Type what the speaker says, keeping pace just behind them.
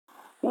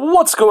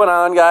What's going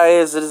on,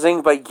 guys? It is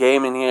Inkbite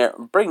Gaming here,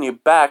 bringing you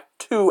back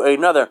to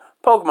another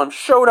Pokemon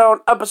Showdown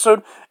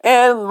episode.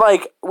 And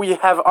like we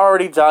have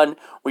already done,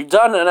 we've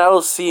done an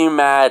LC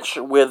match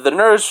with the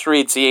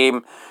nursery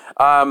team.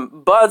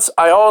 But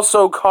I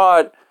also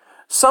caught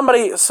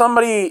somebody,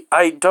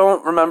 I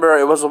don't remember,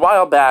 it was a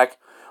while back.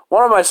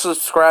 One of my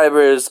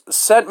subscribers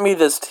sent me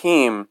this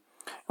team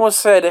and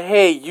said,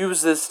 hey,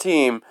 use this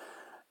team.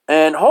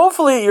 And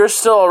hopefully you're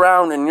still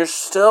around and you're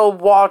still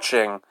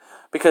watching,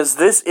 because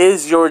this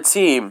is your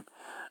team.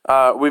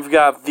 We've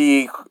got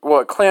the,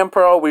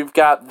 Clamperl, we've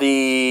got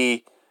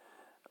the,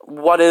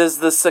 what is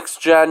the 6th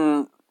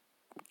gen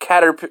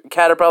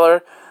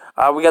Caterpillar,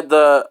 we got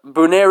the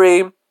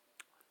Buneri,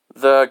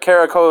 the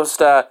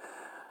Caracosta.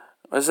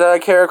 Is that a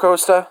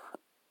Caracosta?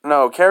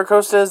 No,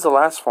 Caracosta is the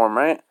last form,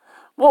 right?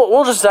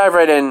 We'll just dive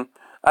right in.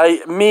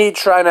 Me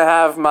trying to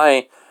have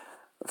my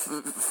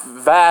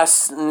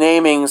vast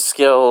naming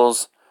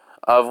skills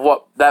of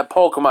what that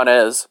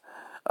Pokemon is.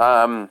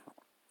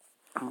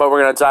 But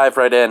we're going to dive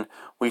right in.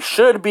 We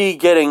should be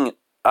getting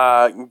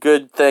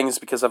good things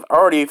because I've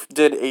already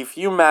did a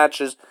few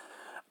matches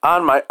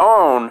on my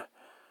own.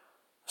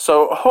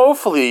 So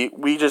hopefully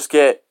we just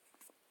get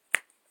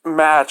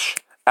match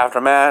after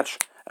match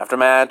after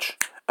match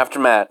after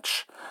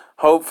match.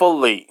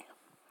 Hopefully.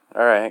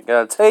 Alright,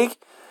 gotta take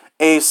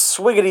a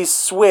swiggity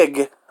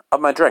swig of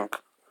my drink.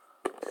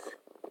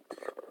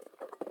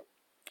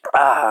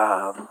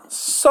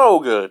 So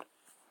good.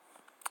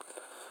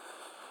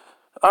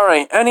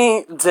 Alright,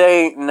 any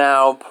day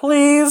now,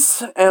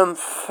 please, and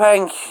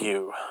thank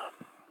you.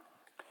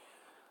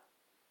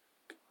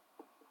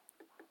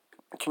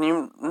 Can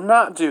you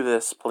not do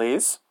this,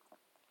 please?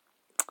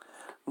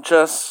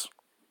 Just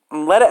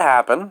let it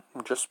happen.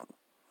 Just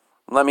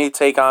let me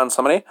take on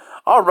somebody.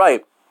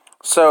 Alright,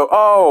 so,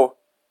 oh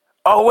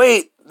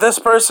wait, this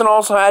person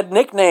also had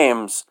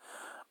nicknames.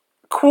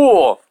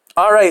 Cool.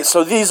 Alright,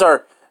 so these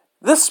are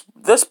this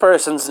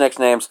person's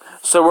nicknames.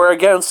 So we're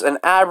against an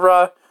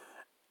Abra,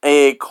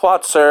 a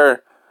Klutzer,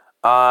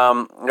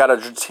 got a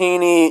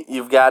Dratini,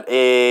 you've got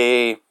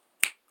a,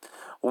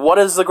 what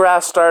is the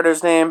grass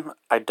starter's name?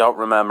 I don't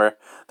remember.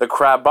 The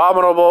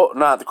Crabominable,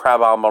 not the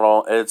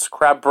Crabominable, it's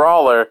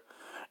Crabrawler,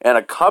 and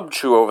a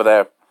Cubchoo over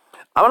there.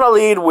 I'm gonna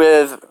lead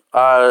with,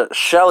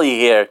 Shelly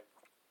here.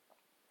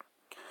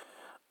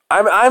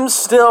 I've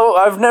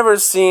never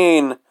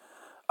seen,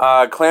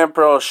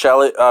 Clamperl's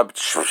Shelly,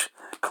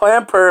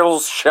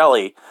 Clamperl's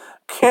Shelly.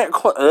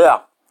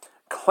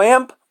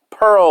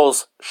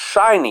 Clamperl's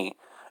Shiny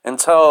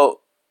until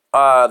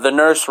the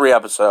nursery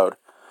episode.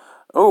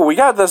 Ooh, we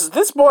got this.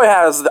 This boy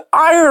has the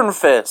Iron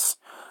Fist.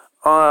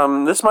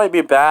 This might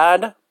be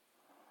bad.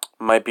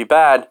 Might be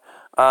bad.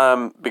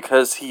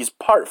 Because he's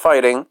part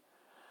fighting.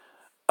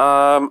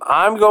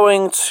 I'm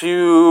going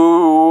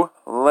to,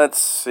 let's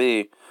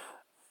see.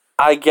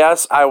 I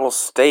guess I will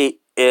stay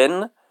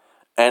in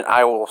and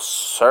I will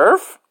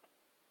surf.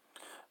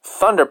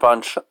 Thunder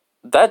Punch.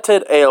 That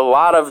did a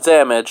lot of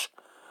damage.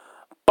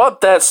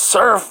 But that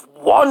surf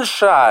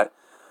one-shot.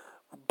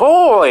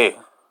 Boy.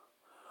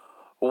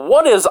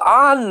 What is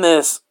on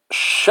this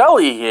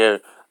Shelly here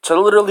to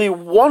literally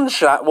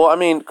one-shot? Well, I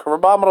mean,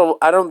 Crabominable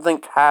I don't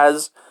think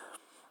has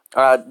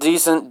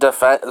decent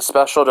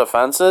special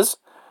defenses.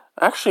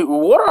 Actually,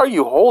 what are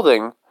you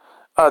holding?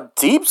 A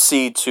Deep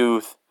Sea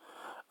Tooth.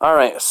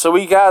 Alright, so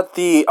we got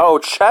the,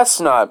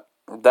 Chestnut.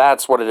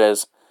 That's what it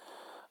is.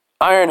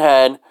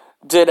 Ironhead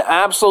did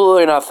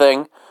absolutely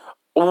nothing.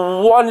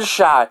 One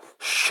shot.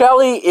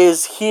 Shelly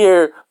is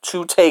here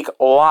to take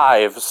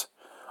lives.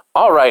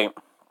 Alright.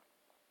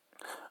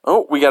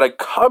 Oh, we got a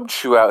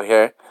Cubchoo out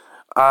here.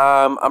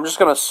 I'm just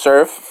gonna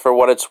surf for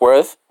what it's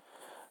worth.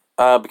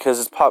 Because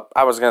it's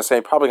I was gonna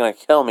say probably gonna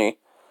kill me.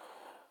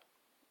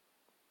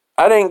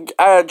 I didn't.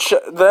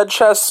 The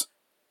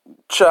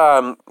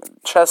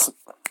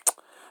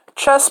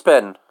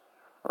Chespin,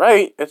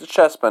 right? It's a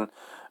Chespin.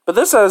 But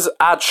this has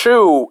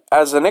Achoo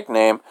as a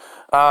nickname.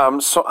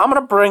 So I'm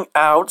gonna bring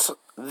out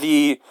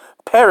the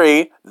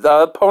Perry,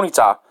 the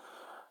Ponyta.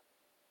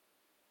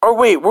 Or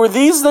wait, were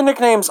these the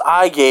nicknames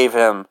I gave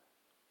him?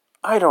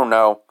 I don't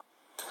know.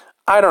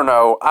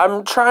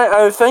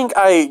 I think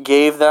I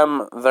gave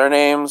them their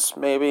names,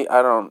 maybe.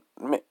 I don't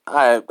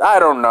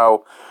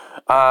know.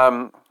 But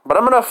I'm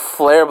gonna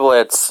Flare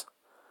Blitz.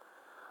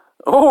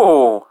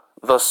 Ooh,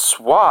 the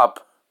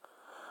swap.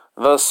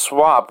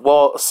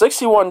 Well,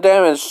 61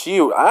 damage to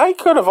you. I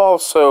could have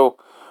also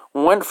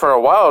went for a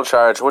Wild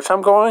Charge, which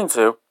I'm going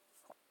to.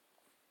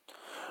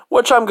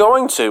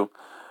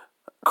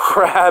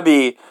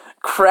 Krabby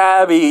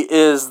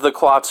is the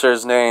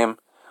Klotzer's name.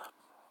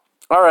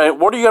 Alright,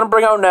 what are you going to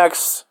bring out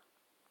next?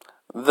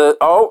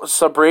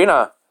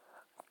 Sabrina.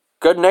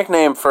 Good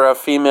nickname for a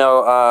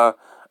female,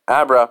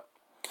 Abra.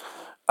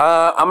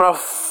 I'm going to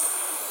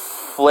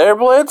Flare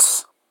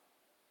Blitz.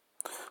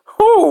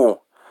 Whew.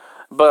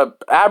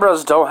 But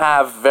Abras don't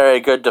have very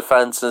good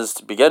defenses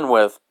to begin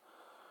with.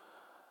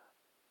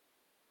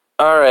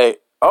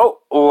 Alright. Oh,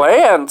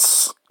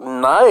 Lance.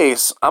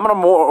 Nice. I'm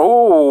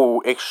gonna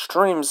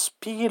extreme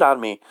speed on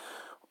me.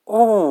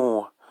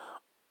 Ooh.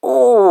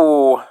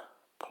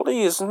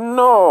 please,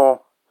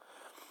 no.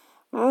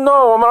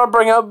 No, I'm gonna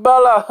bring out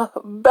Bella.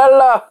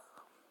 Bella.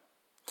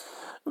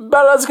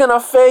 Bella's gonna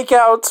fake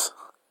out.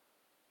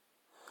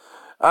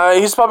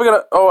 He's probably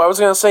gonna... Oh, I was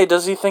gonna say,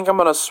 does he think I'm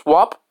gonna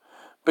swap?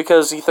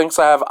 Because he thinks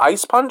I have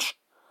Ice Punch?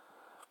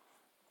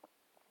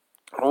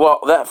 Well,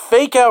 that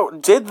fake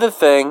out did the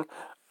thing.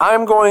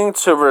 I'm going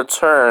to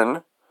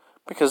return,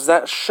 because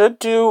that should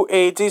do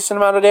a decent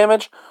amount of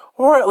damage,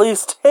 or at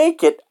least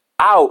take it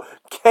out.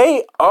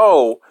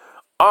 KO.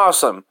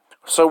 Awesome.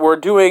 So we're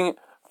doing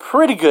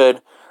pretty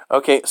good.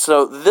 Okay,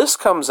 so this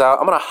comes out.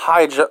 I'm going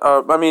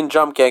to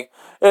jump kick.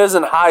 It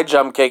isn't high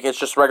jump kick, it's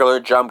just regular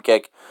jump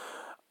kick.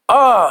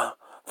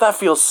 That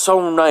feels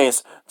so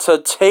nice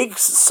to take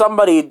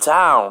somebody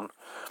down.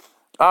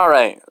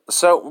 Alright,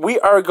 so we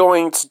are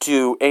going to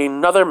do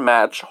another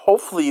match,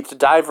 hopefully to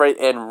dive right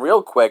in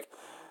real quick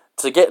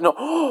to get...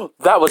 No,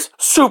 that was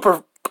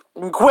super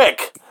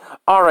quick!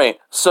 Alright,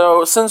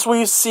 so since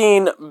we've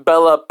seen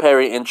Bella,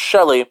 Perry, and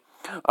Shelly,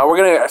 we're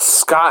going to get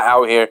Scott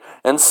out here,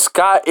 and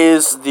Scott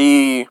is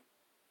the...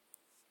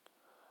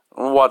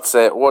 What's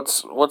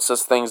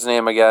this thing's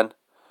name again?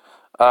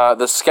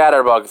 The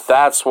Scatterbug,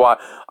 that's why.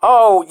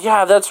 Oh,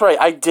 yeah, that's right.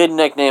 I did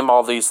nickname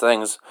all these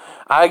things.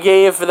 I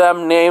gave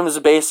them names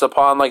based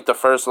upon, like, the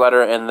first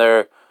letter in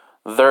their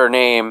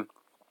name.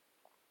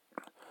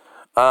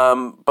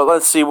 But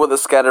let's see what the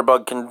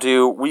Scatterbug can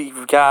do.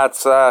 We've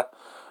got,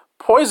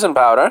 Poison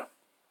Powder.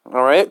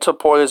 Alright, to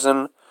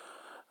poison,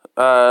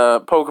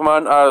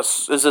 Pokemon.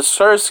 Is this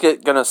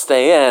Surskit gonna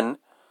stay in?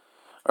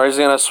 Or is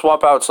he gonna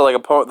swap out to, like,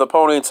 the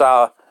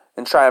Ponyta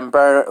and try and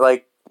burn,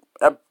 like,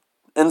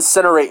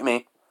 incinerate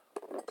me?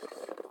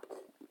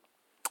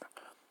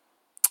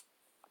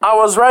 I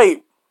was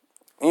right.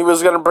 He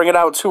was going to bring it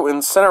out to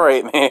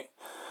incinerate me.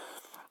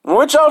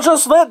 Which I'll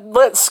just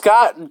let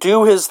Scott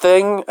do his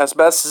thing as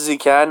best as he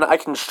can. I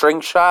can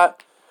string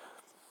shot.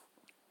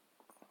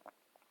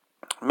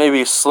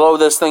 Maybe slow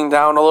this thing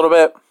down a little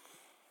bit.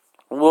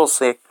 We'll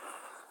see.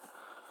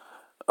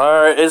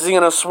 Or is he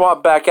going to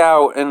swap back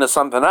out into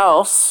something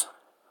else?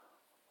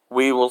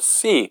 We will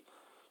see.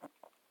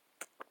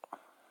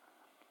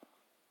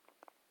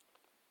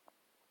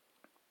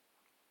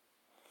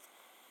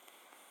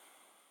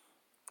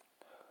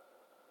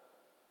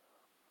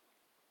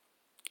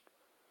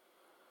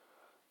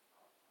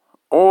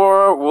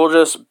 Or we'll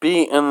just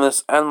be in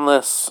this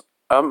endless...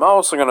 I'm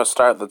also going to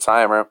start the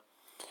timer.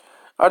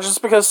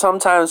 Just because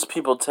sometimes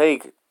people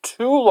take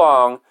too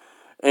long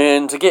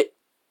and to get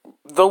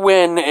the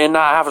win and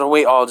not have to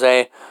wait all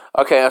day.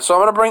 Okay, so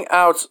I'm going to bring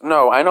out...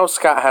 No, I know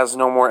Scott has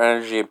no more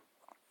energy.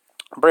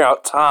 Bring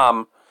out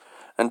Tom.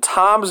 And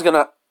Tom's going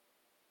to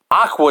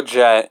Aqua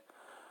Jet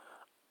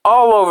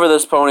all over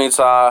this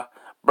Ponyta.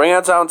 Bring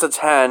it down to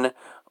 10.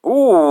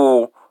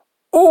 Ooh...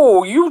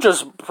 Ooh, you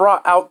just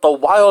brought out the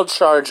Wild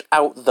Charge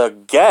out the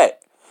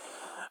get.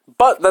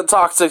 But the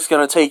Toxic's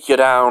gonna take you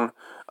down.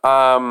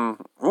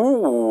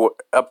 Ooh,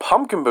 a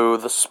Pumpkin Boo,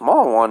 the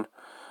small one.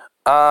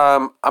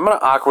 I'm gonna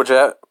Aqua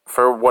Jet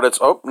for what it's...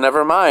 Oh,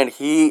 never mind.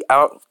 He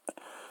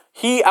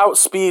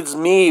outspeeds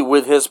me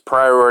with his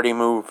priority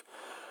move.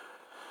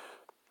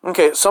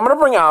 Okay, so I'm gonna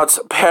bring out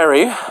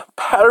Perry.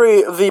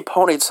 Perry the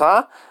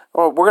Ponyta.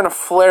 Oh, we're gonna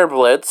Flare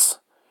Blitz.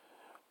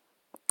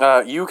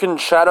 You can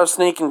Shadow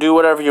Sneak and do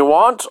whatever you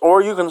want,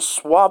 or you can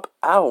swap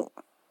out.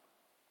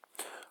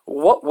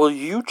 What will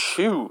you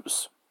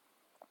choose?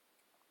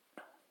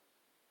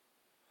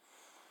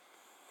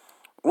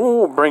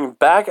 Ooh, bring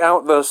back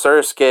out the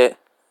Surskit.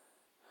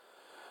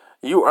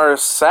 You are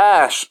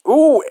Sash.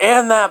 Ooh,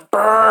 and that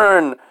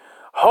burn.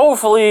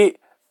 Hopefully,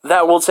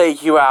 that will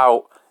take you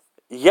out.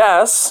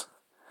 Yes.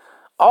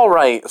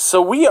 Alright, so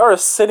we are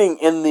sitting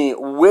in the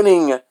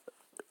winning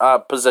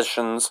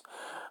positions.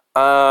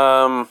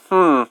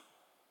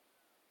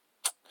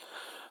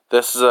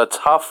 This is a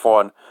tough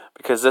one,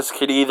 because this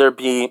could either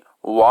be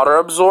Water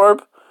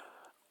Absorb,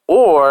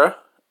 or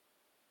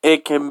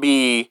it can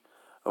be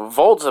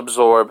Volt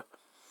Absorb.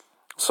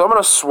 So I'm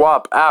going to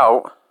swap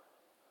out,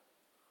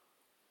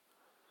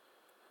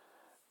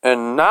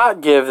 and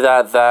not give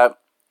that,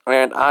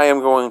 and I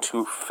am going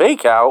to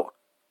Fake Out,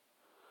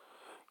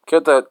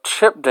 get the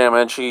chip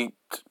damage. He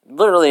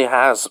literally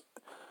has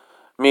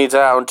me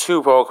down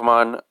 2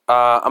 Pokemon.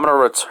 I'm going to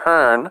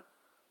return.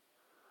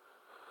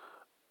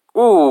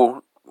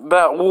 Ooh,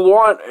 that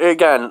one,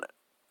 again,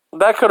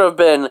 that could have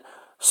been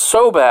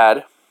so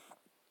bad.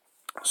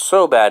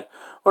 So bad.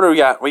 What do we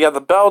got? We got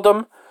the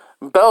Beldum.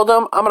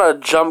 Beldum, I'm going to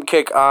Jump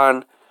Kick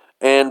on,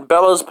 and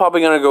Bella's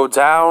probably going to go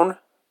down.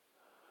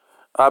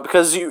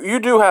 Because you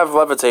do have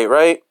Levitate,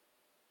 right?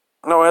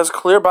 No, it has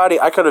Clear Body.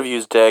 I could have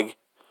used Dig.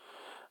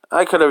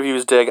 I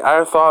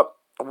thought,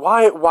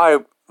 why...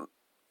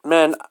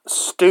 Man,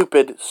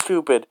 stupid.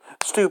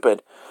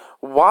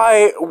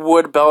 Why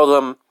would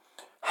Beldum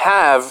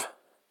have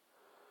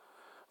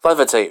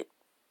Levitate?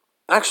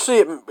 Actually,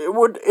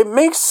 it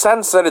makes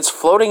sense that it's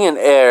floating in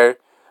air.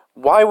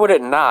 Why would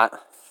it not?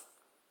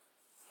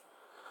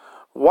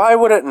 So I'm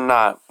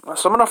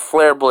going to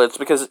Flare Blitz,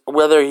 because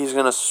whether he's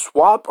going to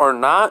swap or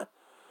not,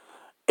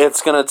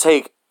 it's going to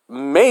take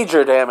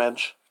major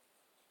damage.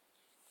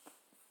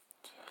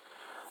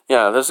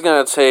 Yeah, this is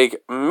going to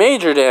take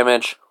major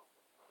damage.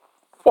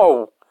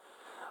 Whoa.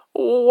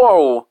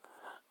 Whoa.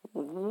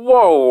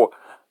 Whoa.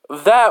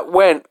 That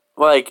went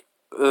like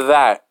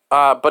that.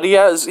 But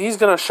he's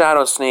going to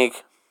Shadow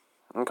Sneak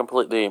and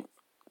completely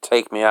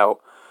take me out.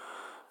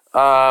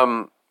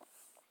 Well,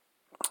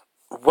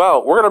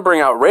 we're going to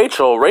bring out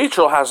Rachel.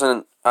 Rachel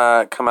hasn't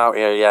come out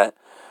here yet.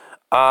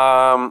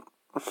 I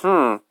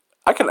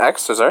can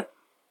X-Scissor.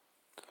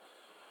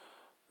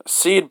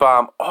 Seed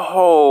Bomb.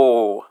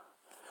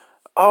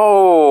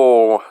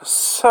 Oh,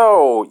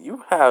 so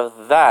you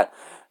have that.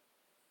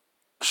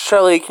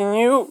 Shelly, can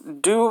you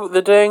do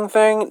the dang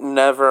thing?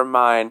 Never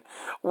mind.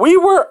 We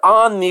were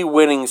on the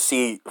winning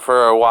seat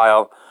for a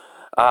while,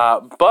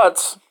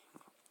 but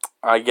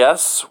I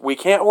guess we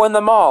can't win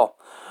them all.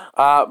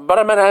 But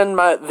I'm going to end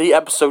the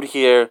episode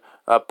here.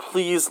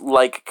 Please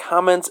like,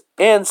 comment,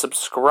 and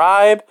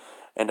subscribe,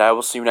 and I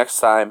will see you next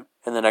time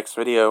in the next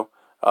video.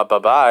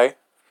 Bye-bye.